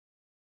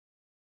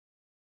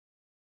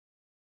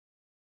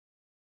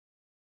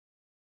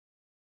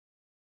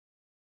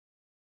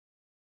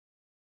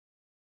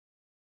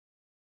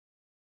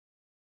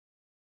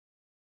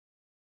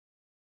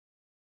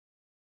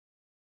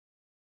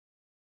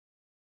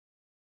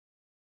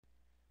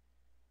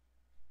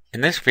In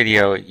this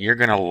video, you're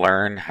going to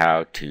learn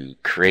how to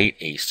create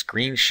a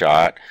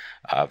screenshot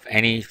of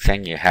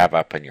anything you have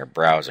up in your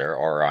browser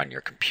or on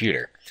your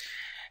computer.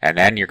 And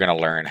then you're going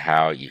to learn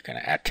how you can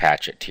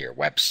attach it to your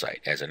website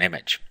as an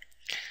image.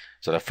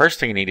 So the first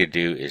thing you need to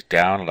do is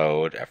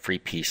download a free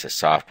piece of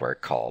software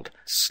called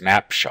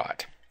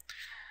Snapshot.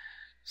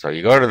 So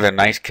you go to the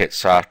NiceKit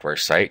software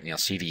site and you'll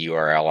see the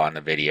URL on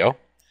the video.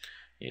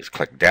 You just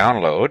click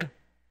download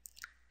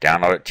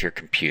it to your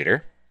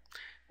computer.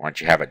 Once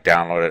you have it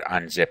downloaded,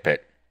 unzip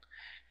it,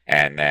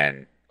 and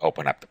then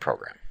open up the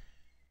program.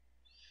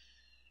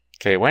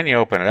 Okay, when you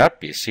open it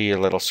up, you see a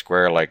little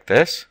square like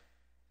this.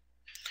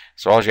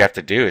 So all you have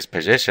to do is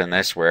position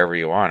this wherever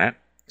you want it.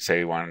 Say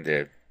you wanted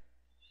to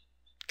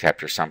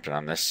capture something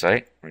on this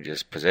site. We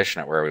just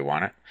position it where we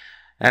want it.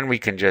 Then we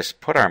can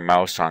just put our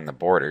mouse on the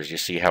borders. You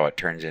see how it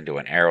turns into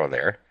an arrow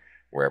there,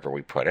 wherever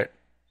we put it.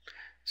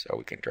 So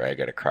we can drag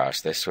it across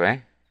this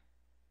way.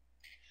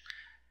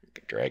 We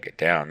can drag it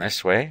down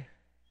this way.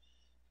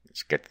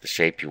 Let's get the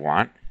shape you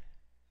want.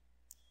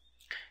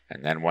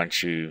 And then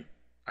once you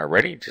are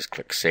ready, just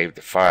click Save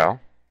the File.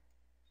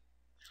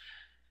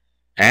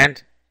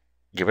 And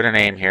give it a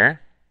name here.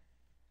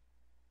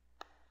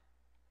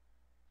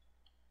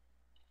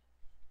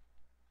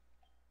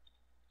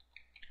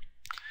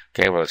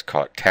 Okay, well, let's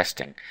call it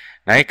Testing.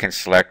 Now you can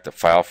select the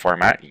file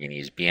format. You can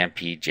use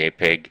BMP,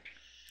 JPEG,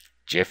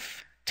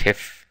 GIF,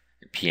 TIFF,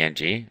 and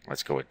PNG.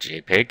 Let's go with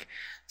JPEG.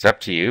 It's up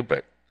to you,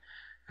 but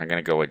I'm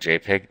going to go with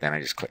JPEG. Then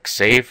I just click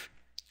Save,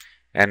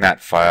 and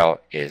that file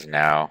is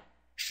now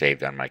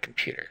saved on my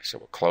computer. So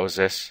we'll close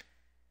this.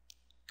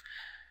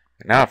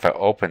 Now if I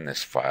open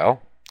this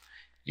file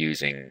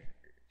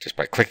just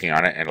by clicking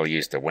on it, it'll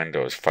use the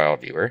Windows file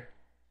viewer.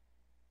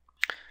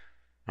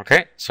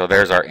 Okay, so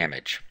there's our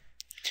image.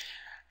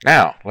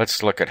 Now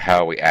let's look at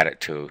how we add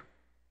it to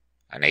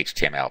an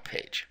HTML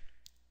page.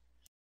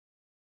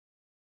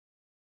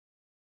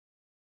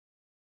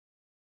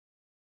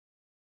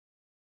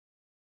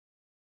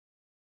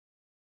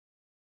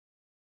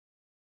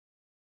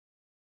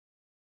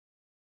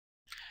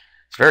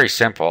 It's very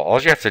simple.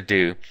 All you have to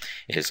do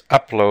is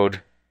upload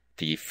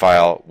the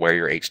file where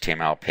your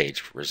HTML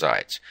page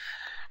resides.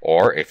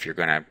 Or if you're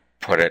going to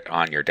put it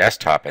on your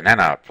desktop and then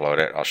upload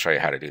it, I'll show you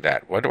how to do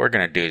that. What we're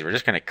going to do is we're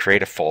just going to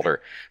create a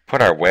folder,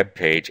 put our web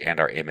page and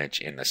our image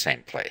in the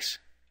same place.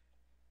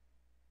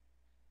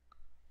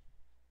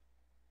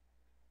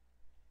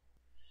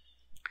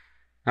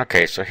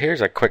 Okay, so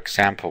here's a quick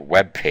sample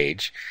web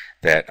page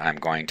that I'm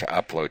going to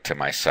upload to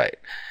my site.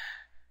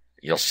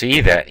 You'll see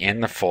that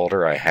in the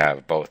folder I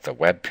have both the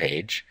web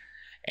page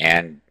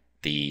and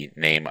the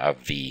name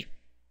of the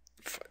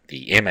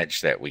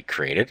image that we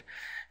created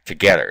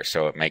together,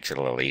 so it makes it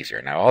a little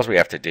easier. Now all we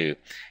have to do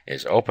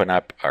is open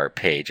up our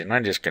page, and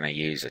I'm just going to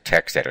use a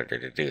text editor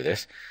to do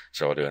this.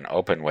 So we'll do an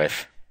open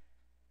with,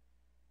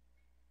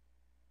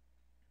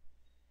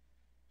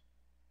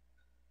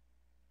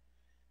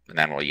 and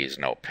then we'll use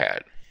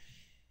Notepad.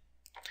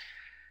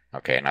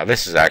 Okay, now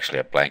this is actually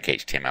a blank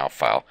HTML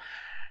file.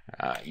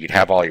 You'd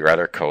have all your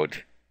other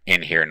code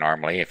in here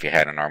normally if you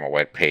had a normal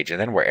web page, and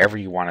then wherever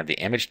you wanted the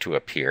image to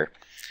appear,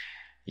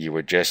 you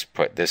would just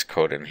put this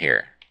code in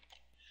here.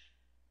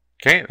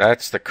 Okay,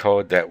 that's the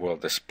code that will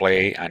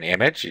display an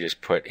image. You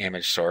just put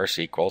image source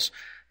equals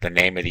the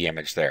name of the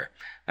image there.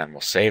 And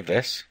we'll save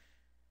this.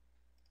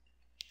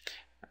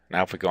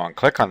 Now if we go and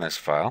click on this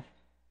file,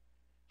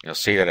 you'll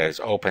see that it has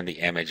opened the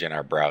image in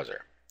our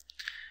browser.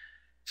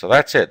 So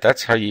that's it.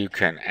 That's how you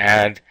can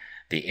add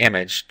the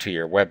image to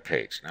your web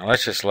page. Now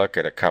let's just look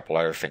at a couple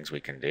other things we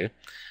can do.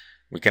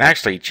 We can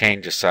actually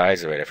change the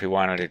size of it. If we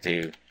wanted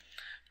to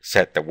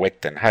set the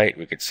width and height,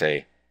 we could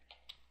say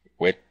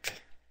width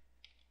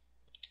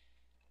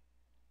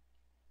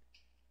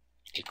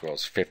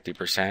equals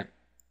 50%,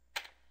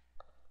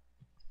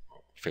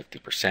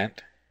 50%,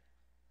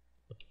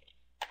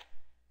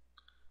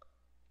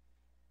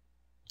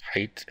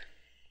 height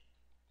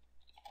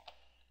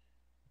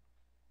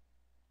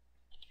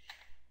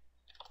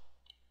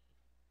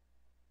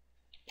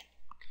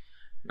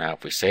Now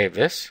if we save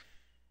this,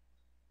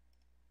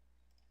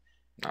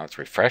 now let's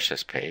refresh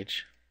this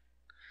page,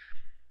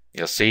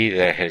 you'll see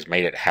that it has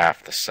made it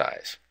half the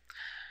size.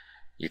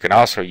 You can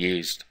also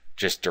use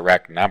just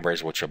direct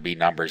numbers, which will be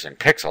numbers in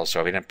pixels. So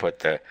if you didn't put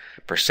the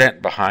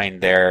percent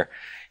behind there,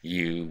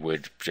 you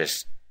would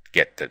just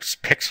get the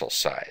pixel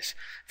size.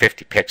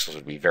 50 pixels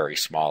would be very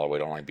small. It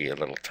would only be a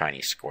little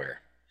tiny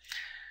square.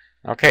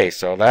 Okay,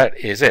 so that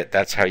is it.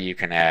 That's how you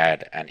can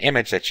add an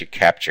image that you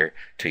capture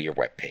to your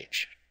web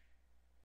page.